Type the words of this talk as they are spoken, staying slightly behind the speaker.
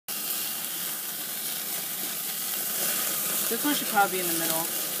This one should probably be in the middle,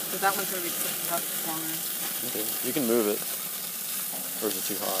 because that one's going to be cooked longer. Okay, you can move it. Or is it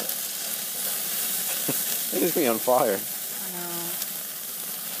too hot? It's going to be on fire. I know.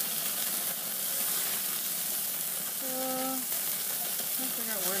 I'm trying to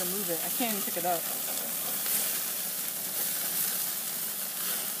figure out where to move it. I can't even pick it up.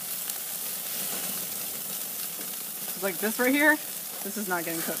 It's like this right here, this is not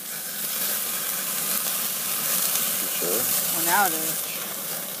getting cooked. You sure? Well, now it is.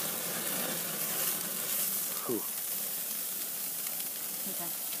 Whew. Okay.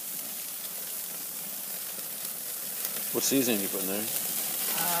 What seasoning you put in there?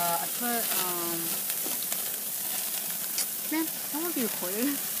 I put, man, I want to be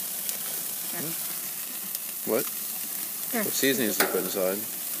recorded. Here. What? Here. What seasonings did you put inside?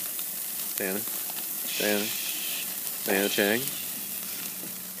 Diana Chang?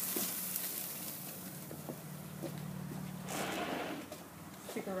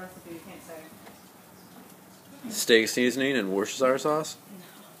 Pick a recipe, you can't say. Steak seasoning and Worcestershire sauce? No.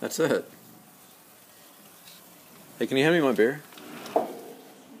 That's it. Hey, can you hand me my beer?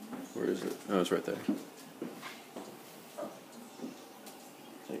 Where is it? Oh, it's right there.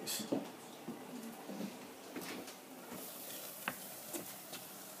 Thanks.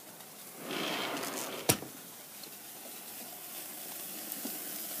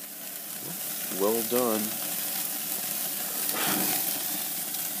 Well done.